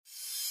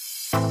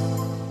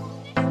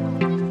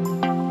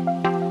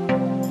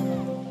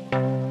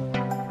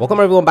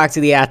Welcome everyone back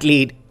to the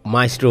Athlete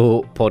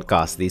Maestro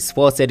podcast, the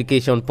sports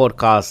education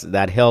podcast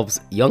that helps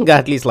young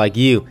athletes like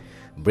you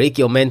break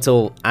your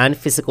mental and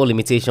physical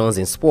limitations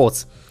in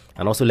sports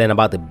and also learn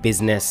about the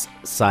business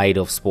side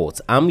of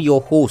sports. I'm your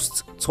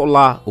host,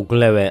 Tola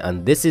Ogunlewe,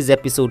 and this is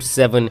episode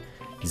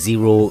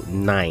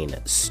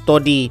 709.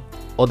 Study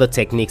other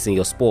techniques in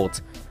your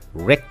sport.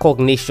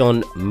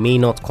 Recognition may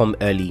not come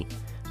early,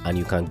 and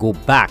you can go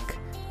back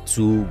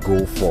to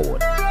go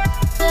forward.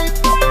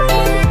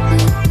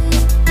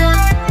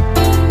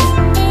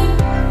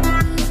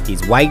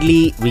 He's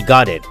widely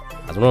regarded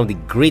as one of the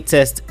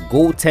greatest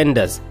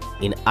goaltenders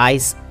in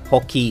ice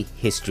hockey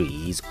history.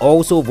 He's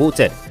also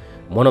voted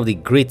one of the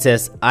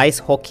greatest ice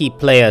hockey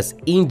players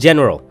in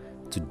general.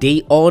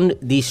 Today on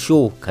the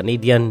show,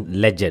 Canadian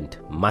legend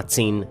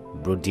Martin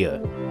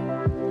Brodeur.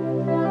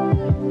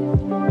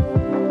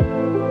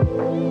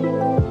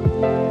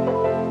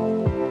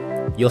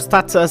 Your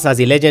status as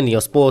a legend in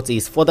your sport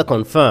is further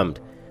confirmed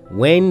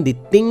when the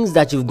things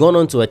that you've gone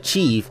on to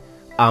achieve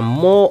are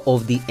more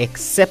of the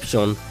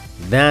exception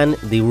than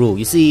the rule.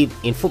 You see,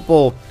 in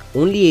football,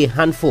 only a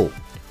handful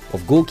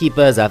of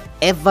goalkeepers have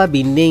ever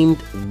been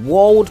named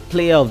World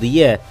Player of the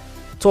Year,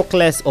 talk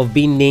less of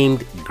being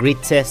named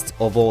greatest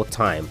of all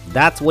time.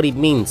 That's what it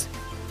means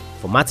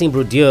for Martin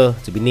Brodeur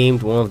to be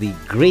named one of the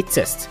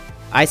greatest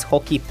ice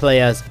hockey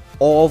players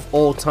of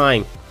all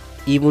time,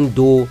 even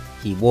though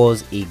he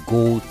was a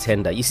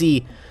goaltender. You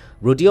see,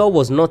 Brodeur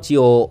was not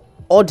your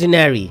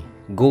ordinary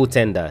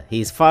goaltender.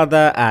 His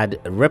father had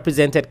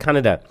represented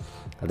Canada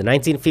at the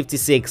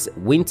 1956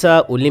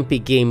 Winter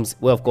Olympic Games,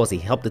 where of course he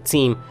helped the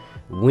team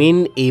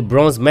win a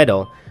bronze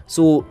medal.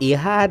 So he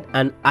had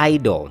an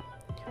idol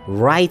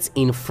right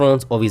in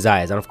front of his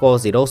eyes, and of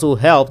course it also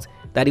helped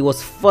that he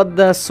was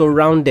further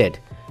surrounded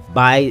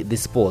by the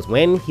sport.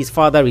 When his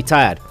father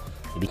retired,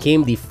 he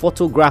became the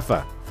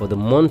photographer for the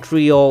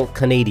Montreal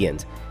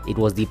Canadiens. It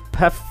was the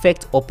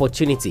perfect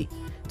opportunity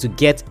to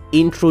get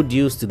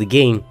introduced to the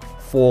game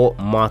for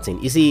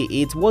Martin. You see,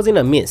 it wasn't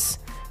a miss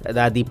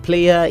that the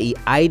player he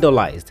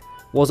idolized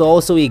was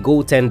also a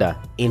goaltender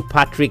in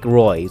Patrick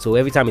Roy. So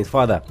every time his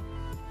father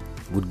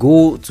would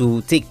go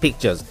to take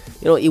pictures,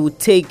 he would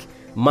take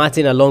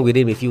Martin along with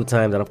him a few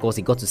times, and of course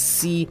he got to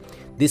see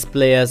these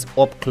players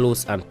up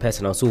close and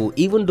personal. So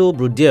even though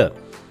Brodeur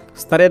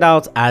started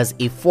out as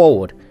a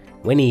forward,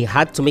 when he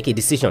had to make a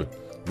decision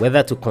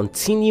whether to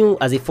continue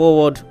as a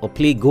forward or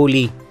play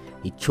goalie,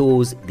 he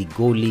chose the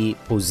goalie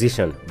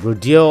position.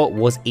 Brodeur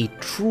was a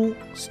true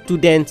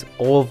student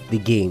of the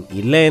game.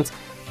 He learned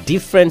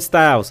different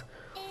styles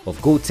of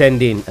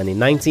goaltending, and in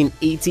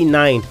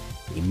 1989,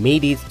 he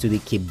made it to the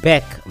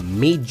Quebec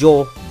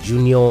Major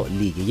Junior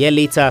League. A year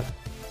later,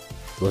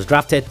 he was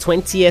drafted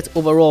 20th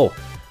overall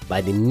by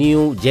the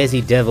New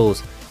Jersey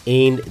Devils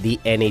in the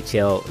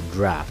NHL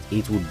draft.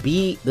 It would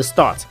be the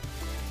start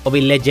of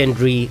a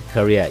legendary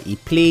career. He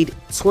played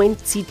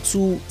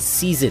 22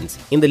 seasons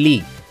in the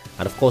league,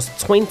 and of course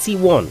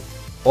 21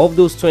 of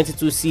those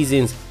 22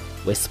 seasons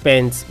were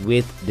spent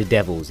with the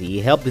Devils.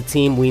 He helped the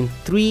team win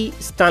 3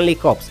 Stanley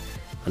Cups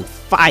and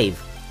 5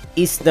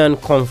 Eastern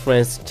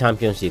Conference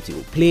Championships. He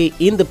would play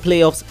in the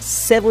playoffs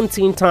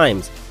 17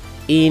 times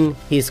in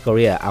his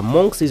career.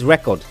 Amongst his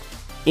record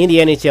in the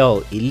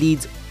NHL, he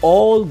leads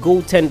all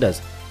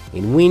goaltenders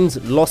in wins,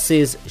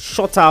 losses,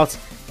 shutouts,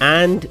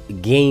 and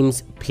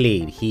games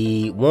played.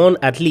 He won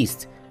at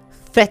least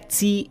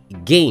 30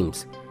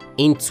 games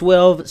in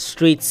 12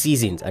 straight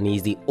seasons, and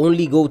he's the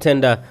only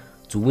goaltender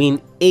to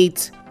win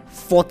 8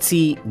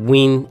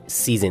 40-win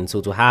seasons.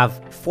 So to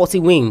have 40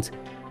 wins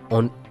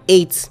on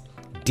 8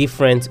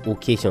 different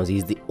occasions,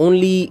 he's the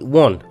only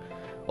one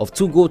of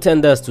 2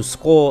 goaltenders to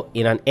score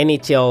in an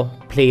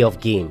NHL playoff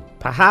game.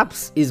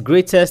 Perhaps his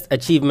greatest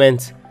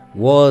achievement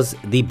was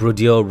the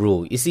Brodeur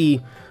rule. You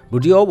see,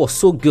 Brodeur was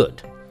so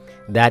good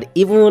that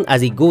even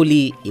as a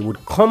goalie, he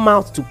would come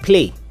out to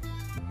play,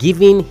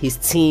 giving his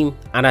team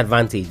an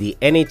advantage. The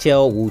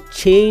NHL will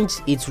change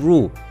its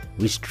rule,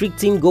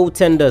 restricting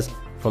goaltenders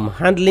from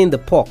handling the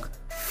puck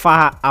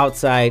far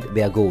outside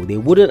their goal. They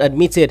wouldn't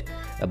admit it,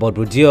 but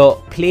Brodeur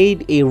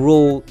played a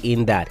role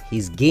in that.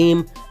 His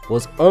game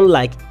was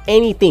unlike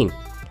anything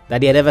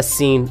that he had ever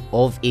seen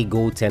of a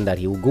goaltender.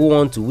 He will go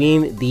on to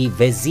win the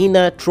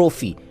Vezina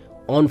Trophy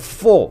on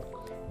 4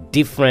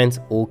 different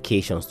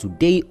occasions.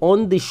 Today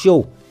on the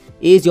show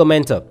is your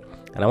mentor,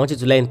 and I want you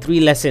to learn 3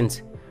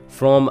 lessons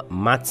from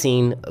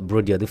Martin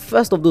Brodeur. The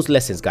first of those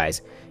lessons,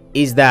 guys,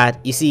 is that,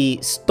 you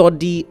see,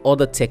 study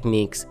other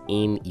techniques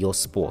in your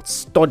sport.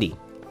 Study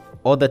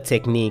other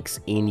techniques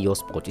in your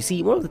sport. You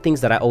see, one of the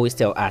things that I always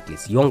tell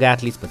athletes, young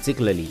athletes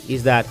particularly,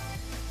 is that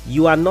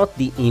you are not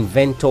the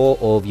inventor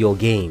of your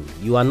game.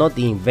 You are not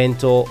the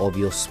inventor of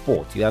your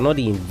sport. You are not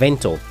the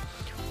inventor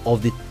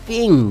of the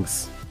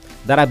things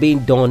that are being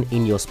done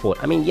in your sport.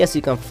 I mean, yes,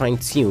 you can fine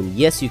tune.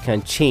 Yes, you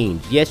can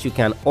change. Yes, you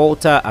can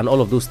alter and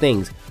all of those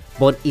things.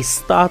 But it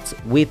starts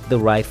with the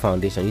right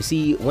foundation. You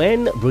see,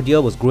 when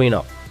Brodeur was growing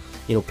up,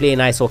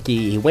 playing ice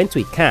hockey, he went to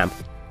a camp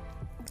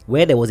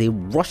where there was a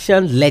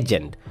Russian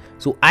legend,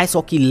 so ice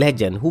hockey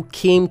legend, who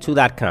came to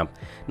that camp.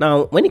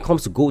 Now, when it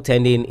comes to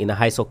goaltending in a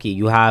ice hockey,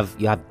 you have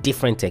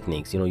different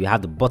techniques. You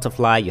have the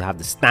butterfly, you have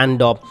the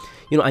stand up,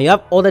 and you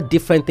have other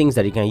different things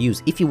that you can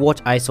use. If you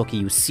watch ice hockey,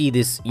 you see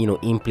this,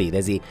 in play.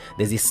 There's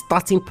a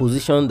starting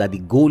position that the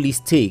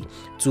goalies take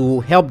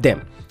to help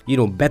them,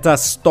 better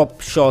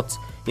stop shots,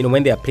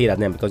 when they are played at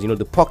them, because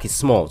the puck is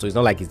small, so it's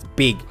not like it's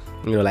big,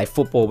 like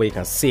football where you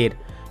can see it,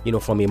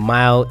 from a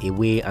mile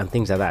away and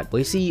things like that. But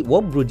you see,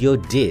 what Brodeur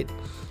did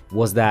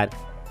was that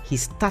he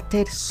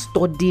started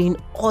studying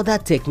other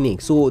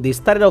techniques. So they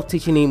started off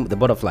teaching him the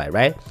butterfly,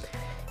 right?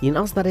 He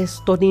now started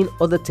studying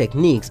other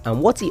techniques,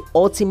 and what he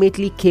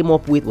ultimately came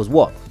up with was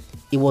what?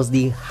 It was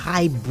the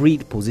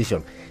hybrid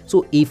position.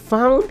 So he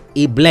found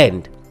a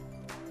blend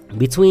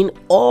between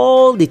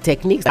all the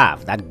techniques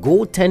that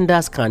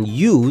goaltenders can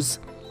use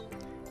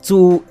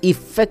to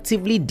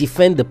effectively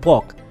defend the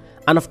puck.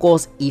 And of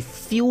course, he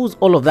fused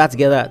all of that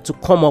together to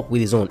come up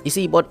with his own. You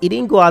see, but he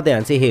didn't go out there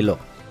and say, hey, look,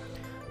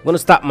 I'm going to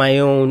start my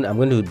own, I'm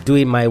going to do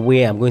it my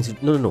way, I'm going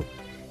to... No.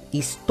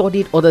 He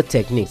studied other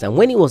techniques, and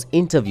when he was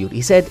interviewed,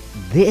 he said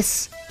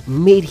this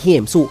made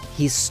him... So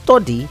his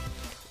study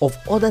of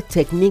other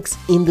techniques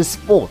in the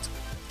sport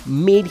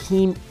made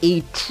him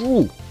a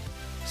true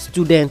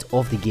student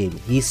of the game.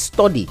 His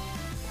study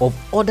of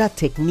other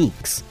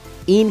techniques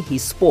in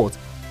his sport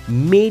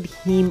made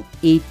him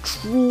a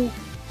true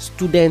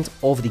student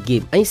of the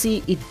game. And you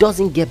see, it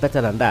doesn't get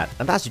better than that,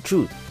 and that's the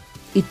truth.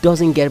 It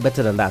doesn't get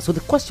better than that. So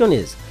the question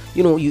is,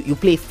 you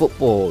play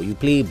football, you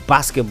play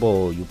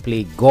basketball, you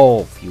play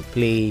golf, you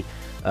play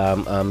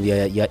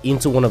you're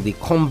into one of the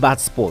combat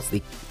sports. The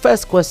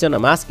first question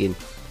I'm asking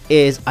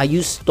is, are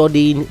you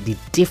studying the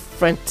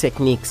different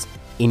techniques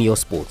in your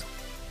sport?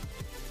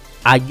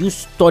 Are you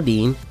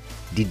studying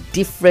the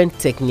different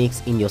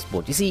techniques in your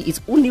sport? You see,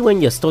 it's only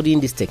when you're studying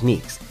these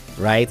techniques,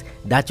 right,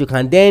 that you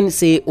can then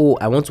say, oh,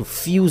 I want to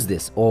fuse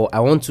this, or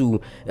I want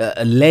to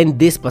learn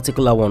this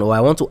particular one, or I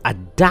want to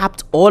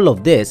adapt all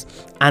of this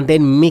and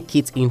then make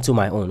it into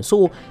my own.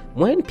 So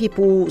when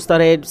people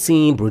started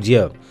seeing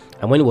Brodeur,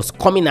 and when he was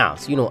coming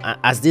out,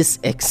 as this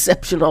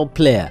exceptional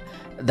player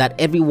that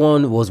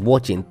everyone was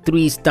watching,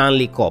 3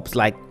 Stanley Cups,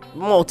 like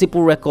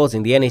multiple records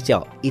in the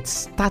NHL, it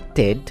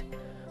started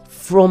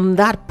from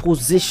that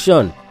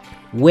position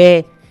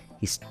where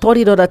he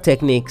studied other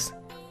techniques,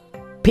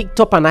 picked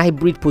up an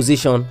hybrid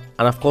position,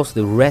 and of course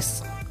the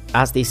rest,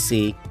 as they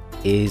say,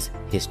 is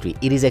history.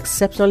 It is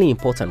exceptionally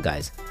important,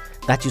 guys,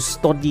 that you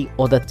study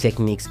other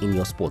techniques in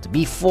your sport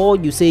before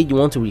you say you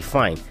want to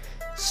refine.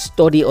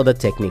 Study other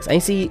techniques. And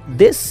you see,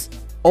 this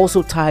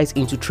also ties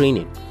into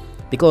training,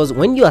 because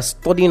when you are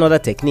studying other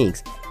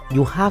techniques,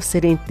 you have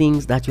certain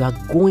things that you are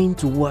going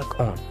to work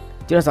on.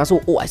 Do you understand?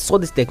 So, I saw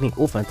this technique.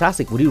 Oh,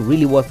 fantastic. Would it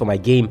really work for my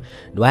game?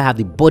 Do I have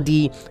the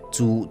body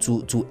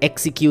to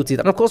execute it?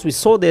 And of course, we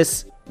saw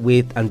this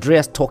with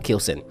Andreas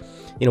Torkelsen,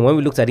 when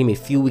we looked at him a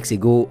few weeks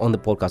ago on the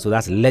podcast. So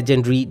that's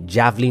legendary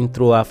javelin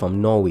thrower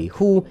from Norway,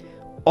 who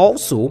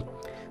also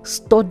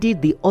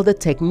studied the other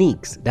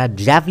techniques that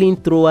javelin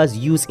throwers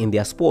use in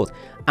their sport.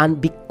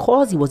 And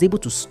because he was able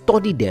to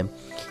study them,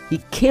 he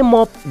came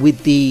up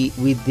with the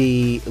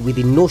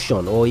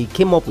notion, or he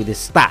came up with the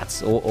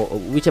stats, or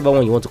whichever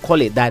one you want to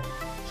call it, that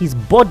his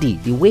body,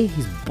 the way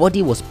his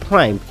body was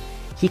primed,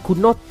 he could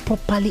not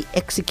properly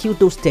execute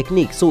those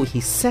techniques. So he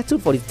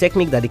settled for the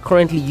technique that he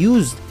currently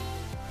used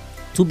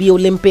to be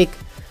Olympic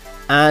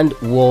and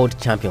world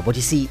champion. But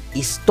you see,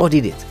 he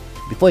studied it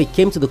before he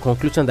came to the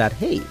conclusion that,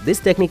 hey, this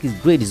technique is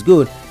great, it's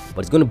good,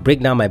 but it's going to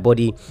break down my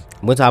body.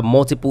 I'm going to have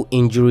multiple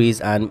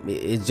injuries, and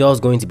it's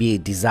just going to be a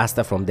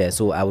disaster from there.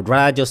 So I would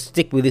rather just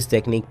stick with this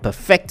technique,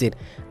 perfect it,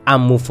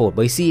 and move forward.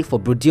 But you see, for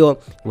Brodeur,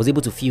 he was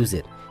able to fuse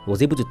it. He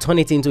was able to turn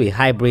it into a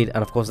hybrid,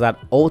 and of course, that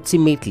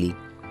ultimately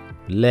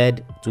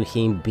led to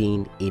him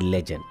being a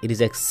legend. It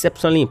is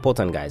exceptionally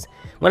important, guys.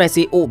 When I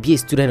say, oh, be a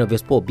student of your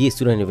sport, be a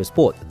student of your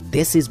sport,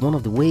 this is one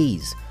of the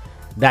ways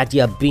that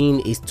you are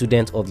being a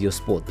student of your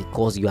sport,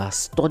 because you are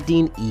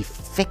studying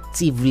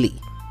effectively,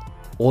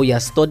 or you are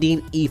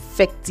studying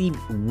effective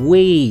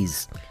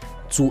ways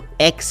to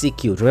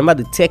execute. Remember,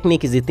 the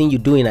technique is the thing you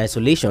do in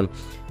isolation.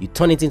 You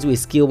turn it into a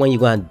skill when you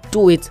go and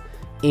do it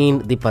in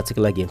the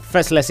particular game.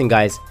 First lesson,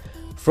 guys,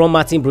 from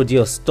Martin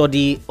Brodeur: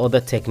 study other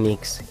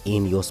techniques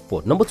in your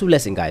sport. Number 2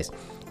 lesson, guys,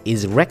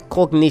 is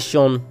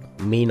recognition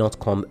may not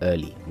come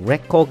early.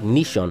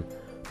 Recognition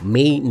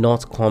may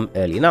not come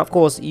early. Now, of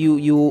course,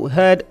 you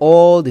heard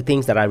all the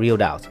things that I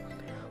reeled out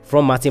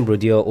from Martin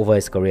Brodeur over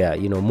his career.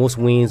 Most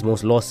wins,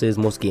 most losses,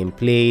 most game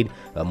played,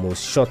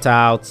 most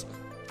shutouts.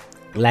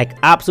 Like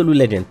absolute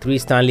legend. 3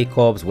 Stanley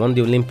Cups, won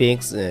the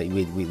Olympics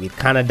with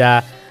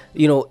Canada.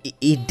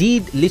 He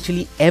did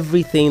literally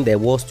everything there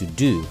was to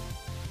do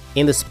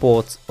in the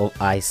sport of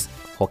ice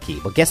hockey.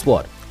 But guess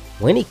what?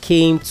 When it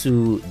came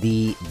to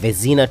the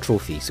Vezina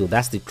Trophy, so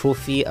that's the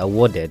trophy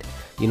awarded,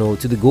 to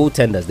the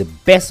goaltenders, the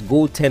best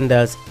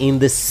goaltenders in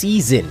the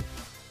season,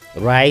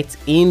 right,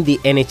 in the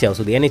NHL.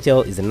 So the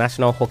NHL is the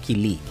National Hockey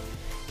League.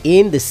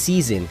 In the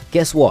season,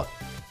 guess what?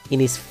 In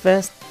his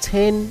first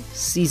 10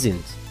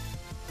 seasons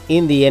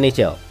in the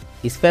NHL.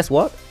 His first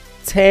what?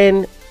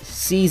 10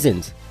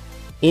 seasons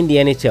in the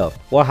NHL.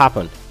 What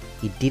happened?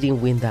 He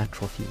didn't win that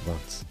trophy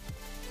once.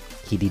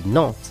 He did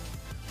not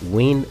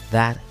win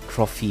that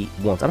trophy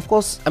once. And of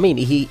course, I mean,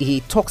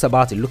 he talks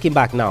about it. Looking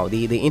back now,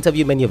 they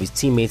interviewed many of his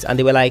teammates, and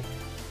they were like,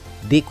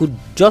 they could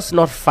just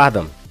not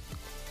fathom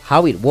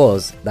how it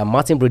was that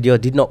Martin Brodeur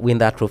did not win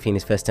that trophy in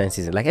his first 10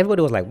 seasons. Like,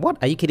 everybody was like, what?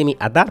 Are you kidding me?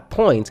 At that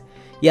point,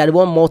 he had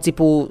won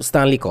multiple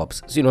Stanley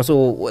Cups. So, so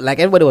like,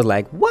 everybody was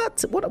like,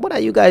 what are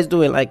you guys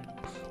doing? Like,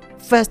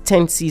 first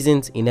 10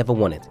 seasons, he never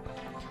won it.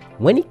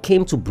 When it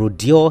came to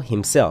Brodeur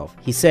himself,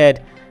 he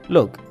said,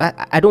 look,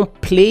 I don't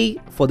play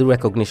for the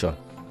recognition.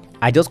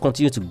 I just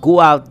continue to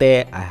go out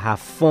there, I have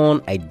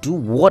fun, I do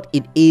what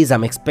it is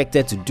I'm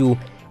expected to do.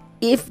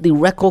 If the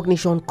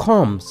recognition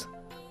comes,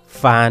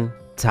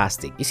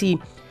 fantastic. You see,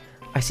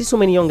 I see so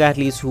many young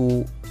athletes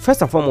who,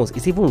 first and foremost,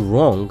 it's even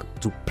wrong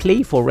to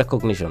play for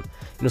recognition.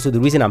 So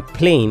the reason I'm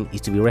playing is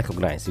to be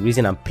recognized. The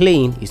reason I'm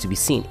playing is to be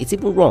seen. It's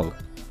even wrong.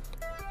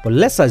 But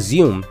let's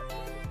assume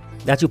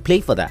that you play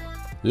for that.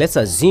 Let's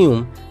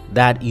assume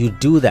that you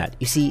do that.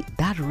 You see,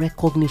 that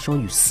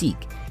recognition you seek,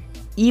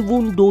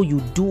 even though you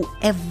do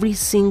every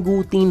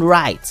single thing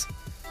right,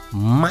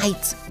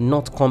 might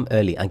not come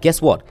early. And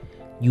guess what?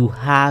 You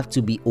have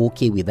to be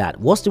okay with that.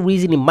 What's the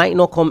reason it might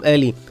not come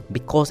early?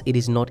 Because it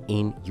is not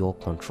in your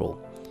control.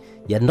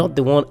 You're not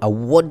the one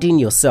awarding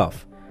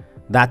yourself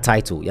that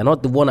title. You're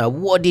not the one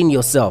awarding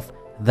yourself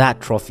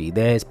that trophy.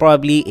 There's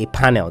probably a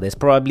panel. There's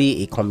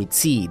probably a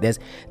committee. There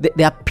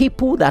are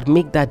people that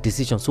make that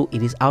decision. So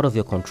it is out of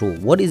your control.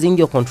 What is in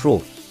your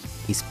control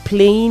is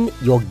playing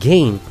your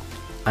game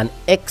and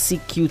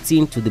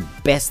executing to the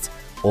best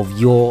of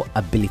your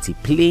ability.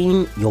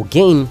 Playing your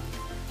game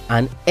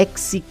and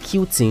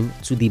executing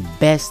to the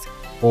best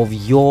of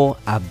your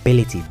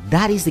ability.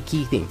 That is the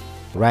key thing,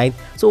 right?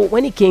 So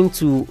when it came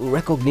to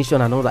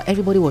recognition and all that,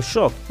 everybody was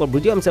shocked. But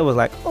Brodeur himself was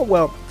like, oh,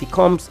 well, if it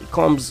comes, it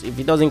comes. If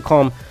it doesn't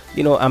come,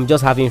 I'm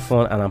just having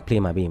fun and I'm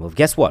playing my game. But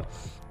guess what?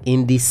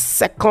 In the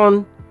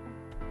second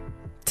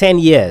 10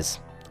 years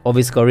of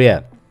his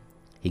career,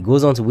 he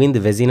goes on to win the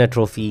Vezina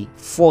Trophy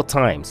 4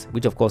 times,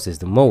 which of course is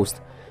the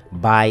most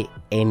by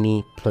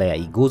any player.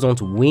 He goes on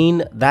to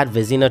win that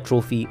Vezina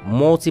Trophy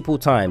multiple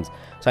times.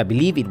 So I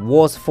believe it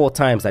was 4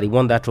 times that he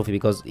won that trophy,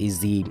 because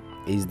he's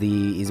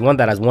one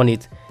that has won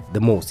it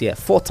the most. Yeah,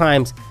 4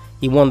 times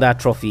he won that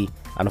trophy,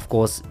 and of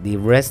course the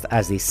rest,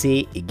 as they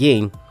say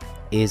again,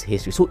 is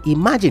history. So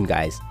imagine,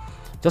 guys,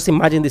 just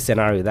imagine this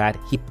scenario that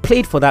he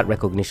played for that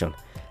recognition,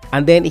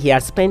 and then he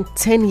had spent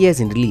 10 years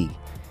in the league.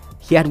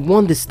 He had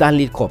won the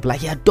Stanley Cup,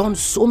 like he had done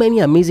so many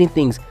amazing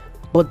things,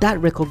 but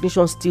that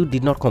recognition still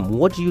did not come.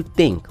 What do you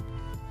think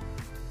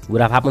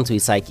would have happened to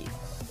his psyche?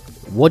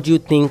 What do you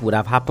think would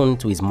have happened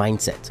to his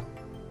mindset?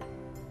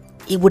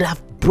 It would have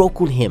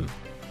broken him.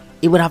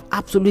 It would have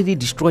absolutely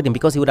destroyed him,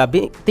 because he would have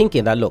been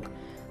thinking that, look,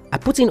 I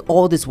put in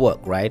all this work,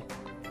 right,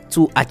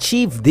 to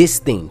achieve this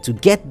thing, to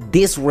get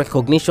this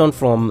recognition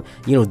from,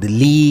 the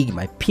league,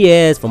 my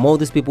peers, from all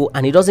these people,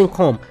 and it doesn't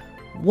come.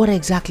 What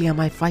exactly am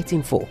I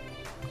fighting for?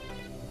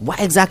 Why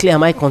exactly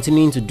am I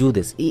continuing to do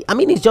this? He's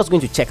just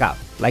going to check out.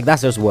 Like,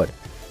 that's just word.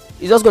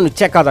 He's just going to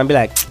check out and be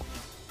like,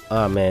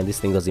 oh man, this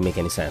thing doesn't make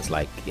any sense.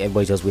 Like,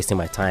 everybody's just wasting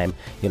my time.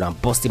 I'm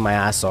busting my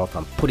ass off.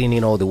 I'm putting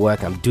in all the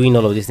work. I'm doing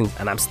all of these things,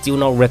 and I'm still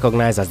not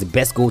recognized as the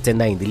best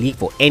goaltender in the league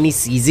for any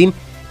season,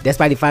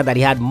 despite the fact that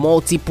he had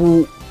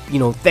multiple,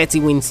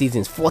 30-win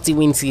seasons,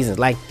 40-win seasons.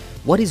 Like,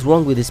 what is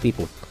wrong with these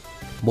people?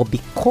 But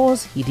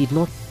because he did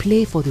not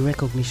play for the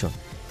recognition,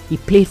 he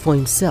played for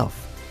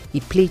himself. He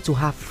played to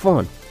have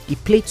fun. He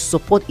played to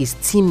support his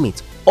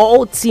teammates,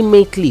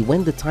 ultimately,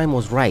 when the time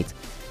was right.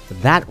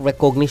 That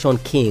recognition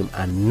came,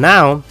 and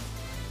now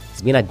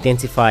it's been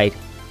identified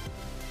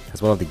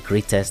as one of the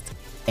greatest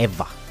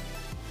ever.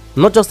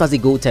 Not just as a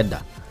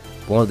goaltender,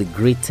 but one of the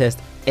greatest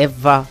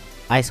ever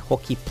ice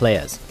hockey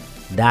players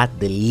that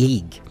the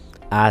league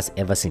has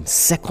ever seen.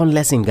 Second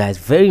lesson, guys,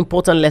 very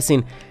important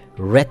lesson.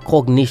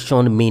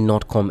 Recognition may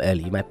not come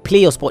early. You might play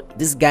your sport.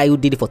 This guy who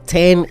did it for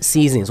 10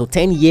 seasons, so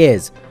 10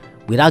 years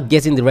without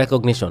getting the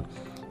recognition,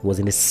 it was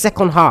in the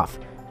second half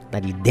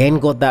that he then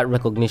got that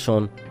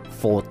recognition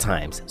 4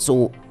 times.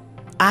 So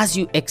as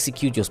you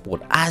execute your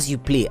sport, as you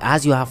play,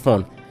 as you have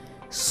fun,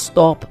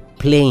 stop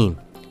playing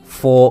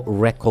for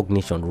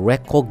recognition.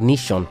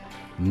 Recognition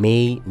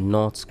may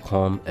not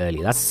come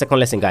early. That's the second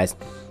lesson, guys,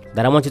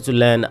 that I want you to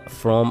learn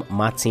from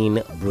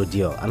Martin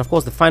Brodeur. And of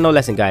course, the final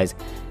lesson, guys,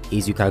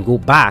 is you can go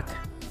back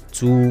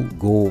to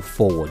go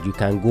forward. You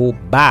can go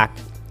back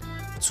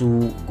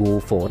to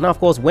go forward. Now, of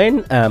course,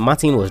 when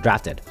Martin was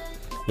drafted,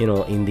 in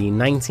the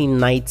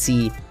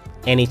 1990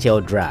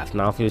 NHL draft.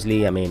 Now,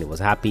 obviously, it was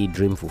happy,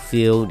 dream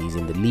fulfilled. He's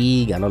in the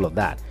league and all of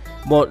that.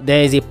 But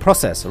there is a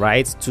process,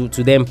 right, to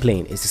them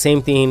playing. It's the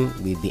same thing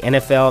with the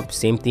NFL,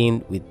 same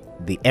thing with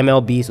the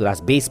MLB, so that's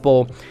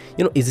baseball.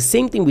 It's the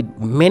same thing with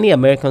many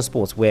American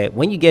sports, where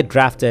when you get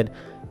drafted,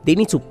 they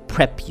need to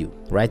prep you,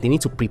 right? They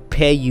need to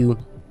prepare you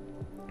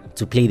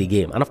to play the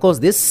game. And of course,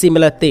 this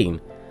similar thing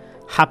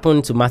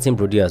happened to Martin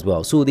Brodeur as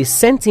well. So they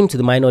sent him to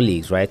the minor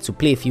leagues, right, to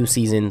play a few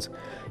seasons.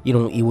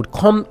 he would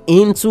come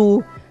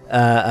into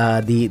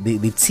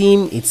the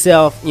team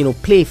itself,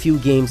 play a few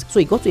games. So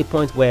it got to a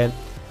point where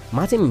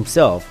Martin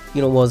himself,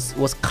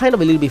 was kind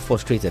of a little bit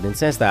frustrated in the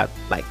sense that,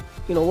 like,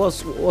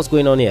 what's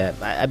going on here?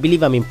 I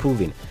believe I'm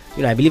improving.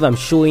 I believe I'm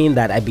showing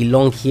that I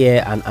belong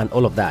here and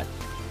all of that.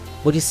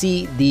 But you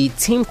see, the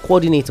team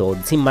coordinator or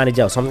the team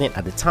manager or something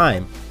at the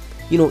time,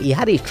 he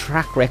had a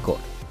track record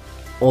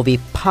of a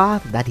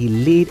path that he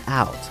laid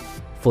out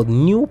for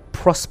new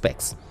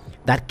prospects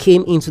that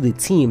came into the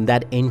team,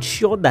 that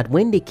ensured that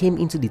when they came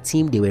into the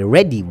team, they were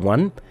ready,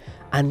 one,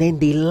 and then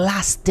they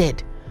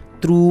lasted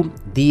through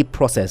the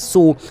process.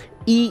 So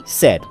he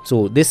said,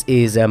 so this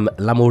is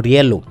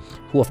Lamoriello,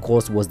 who of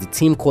course was the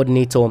team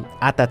coordinator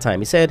at that time.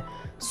 He said,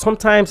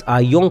 sometimes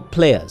our young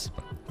players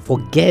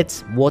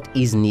forget what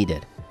is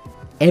needed.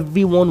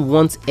 Everyone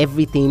wants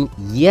everything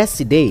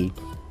yesterday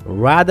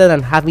rather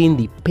than having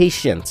the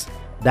patience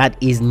that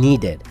is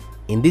needed.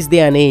 In this day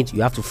and age,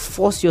 you have to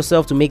force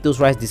yourself to make those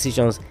right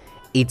decisions.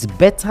 It's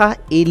better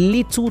a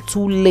little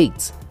too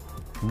late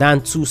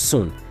than too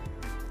soon.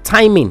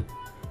 Timing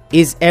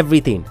is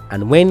everything.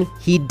 And when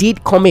he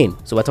did come in,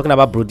 so we're talking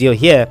about Brodeur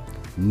here,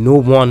 no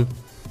one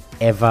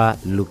ever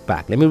looked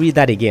back. Let me read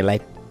that again.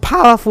 Like,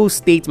 powerful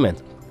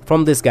statement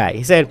from this guy.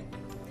 He said,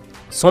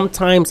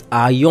 sometimes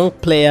our young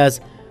players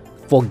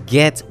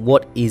forget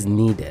what is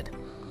needed.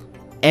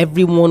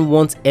 Everyone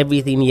wants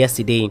everything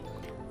yesterday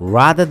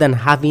rather than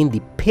having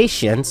the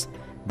patience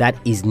that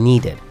is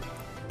needed.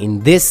 In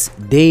this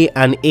day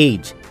and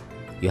age,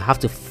 you have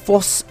to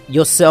force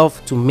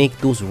yourself to make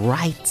those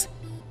right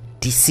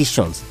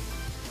decisions.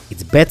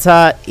 It's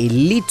better a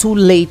little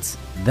late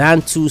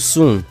than too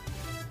soon.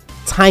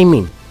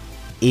 Timing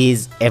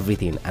is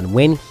everything. And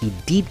when he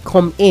did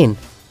come in,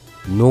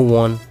 no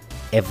one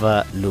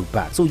ever looked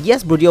back. So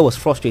yes, Brodeur was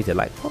frustrated.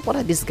 Like, what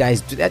are these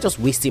guys doing? They're just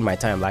wasting my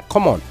time. Like,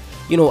 come on.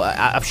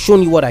 I've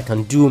shown you what I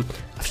can do.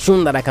 I've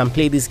shown that I can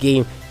play this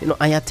game.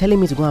 And you're telling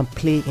me to go and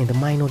play in the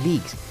minor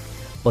leagues.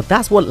 But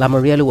that's what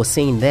Lamoriello was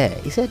saying there.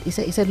 He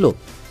said, look,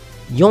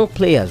 young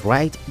players,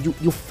 right?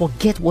 You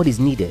forget what is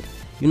needed.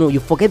 You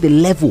forget the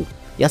level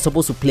you're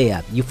supposed to play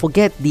at. You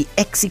forget the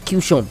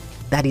execution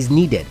that is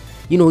needed.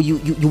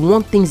 You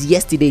want things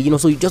yesterday,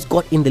 so you just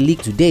got in the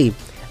league today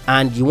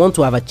and you want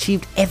to have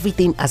achieved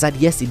everything as at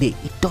yesterday.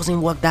 It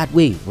doesn't work that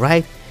way,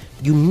 right?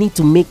 You need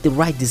to make the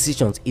right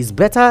decisions. It's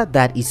better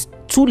that it's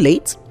too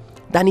late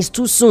than it's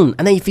too soon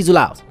and then you fizzle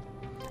out.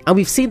 And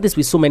we've seen this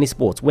with so many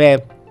sports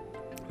where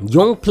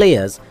young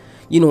players,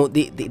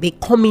 they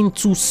come in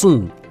too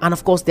soon, and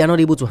of course they are not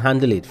able to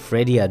handle it.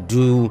 Freddie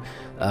Adu,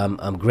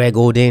 Greg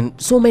Oden,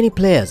 so many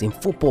players in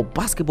football,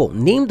 basketball,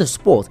 name the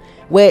sport,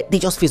 where they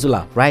just fizzle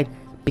out, right?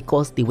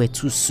 Because they were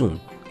too soon.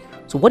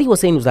 So what he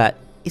was saying was that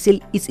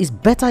it's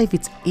better if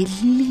it's a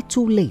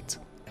little late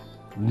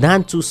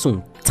than too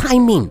soon.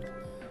 Timing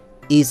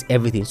is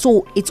everything.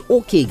 So it's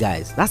okay,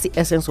 guys. That's the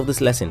essence of this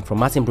lesson from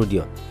Martin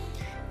Brodeur.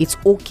 It's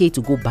okay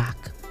to go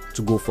back,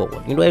 to go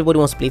forward. Everybody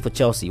wants to play for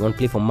Chelsea, you want to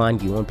play for Man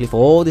U, you want to play for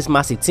all these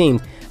massive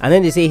teams, and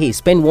then they say, hey,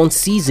 spend one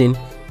season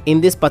in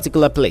this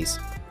particular place,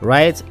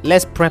 right?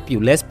 Let's prep you,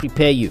 let's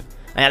prepare you.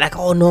 And you're like,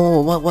 oh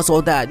no, what's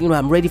all that?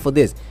 I'm ready for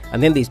this.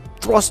 And then they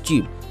thrust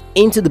you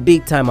into the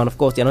big time, and of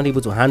course you're not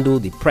able to handle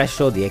the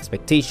pressure, the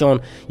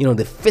expectation,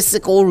 the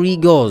physical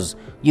rigors,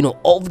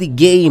 of the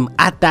game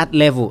at that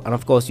level, and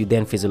of course you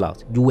then fizzle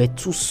out. You were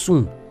too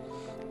soon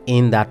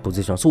in that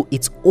position. So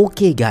it's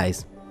okay,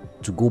 guys,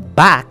 to go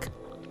back,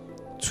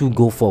 to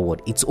go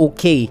forward. It's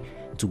okay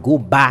to go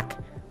back,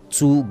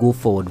 to go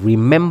forward.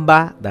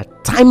 Remember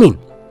that timing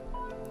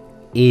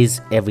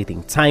is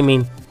everything.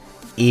 Timing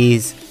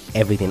is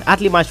everything.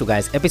 Athlete Maestro,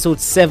 guys, episode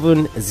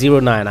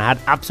 709. I had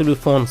absolute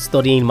fun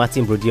studying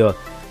Martin Brodeur.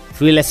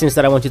 3 lessons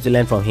that I want you to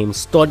learn from him.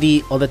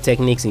 Study other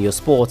techniques in your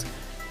sport.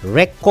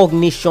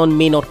 Recognition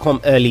may not come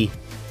early,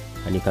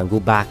 and you can go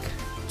back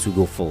to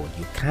go forward.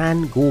 You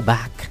can go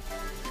back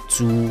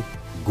to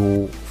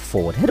go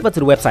forward. Head over to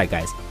the website,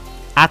 guys,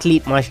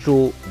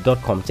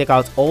 athletemaestro.com. Check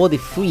out all the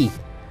free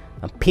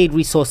and paid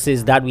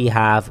resources that we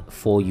have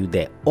for you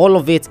there. All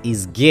of it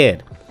is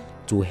geared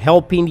to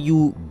helping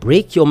you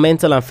break your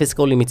mental and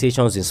physical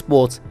limitations in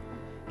sports,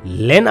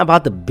 learn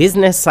about the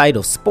business side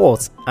of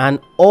sports, and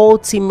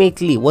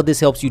ultimately what this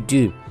helps you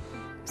do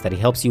is that it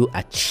helps you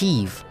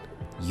achieve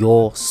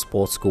your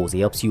sports goals. It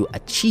helps you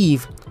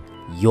achieve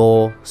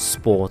your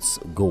sports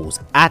goals.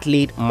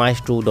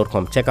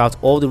 athletemaestro.com. Check out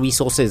all the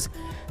resources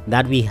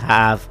that we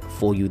have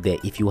for you there.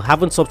 If you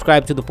haven't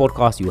subscribed to the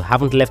podcast, you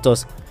haven't left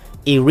us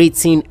a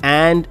rating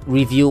and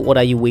review, what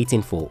are you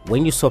waiting for?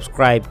 When you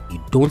subscribe,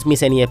 you don't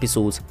miss any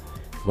episodes.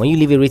 When you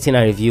leave a rating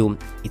and review,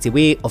 it's a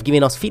way of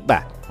giving us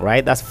feedback,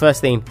 right? That's the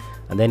first thing.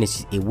 And then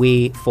it's a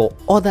way for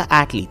other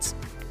athletes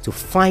to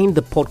find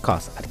the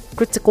podcast at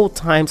critical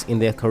times in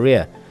their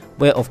career,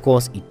 where of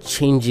course it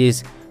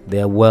changes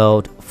their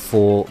world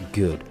for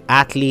good.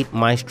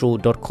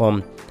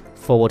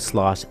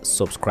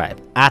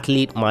 athletemaestro.com/subscribe.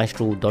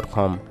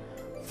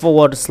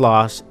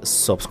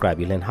 athletemaestro.com/subscribe.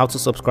 You learn how to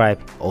subscribe,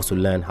 also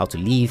learn how to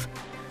leave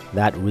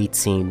that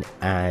rating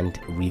and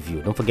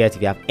review. Don't forget,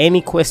 if you have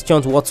any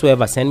questions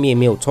whatsoever, send me a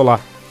mail,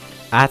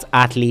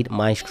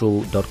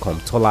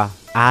 tola@athletemaestro.com,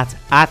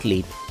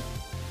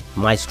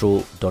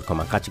 tola@athletemaestro.com.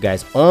 I'll catch you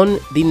guys on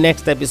the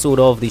next episode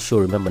of the show.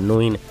 Remember,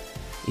 knowing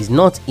is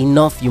not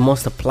enough, you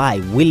must apply.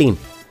 Willing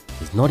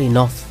is not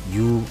enough,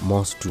 you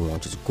must do. I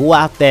want you to go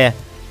out there,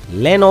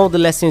 learn all the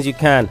lessons you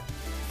can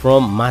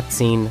from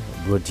Martin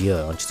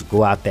Brodeur. I want you to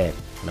go out there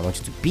and I want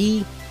you to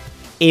be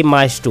a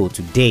maestro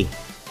today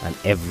and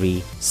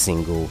every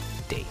single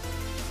day.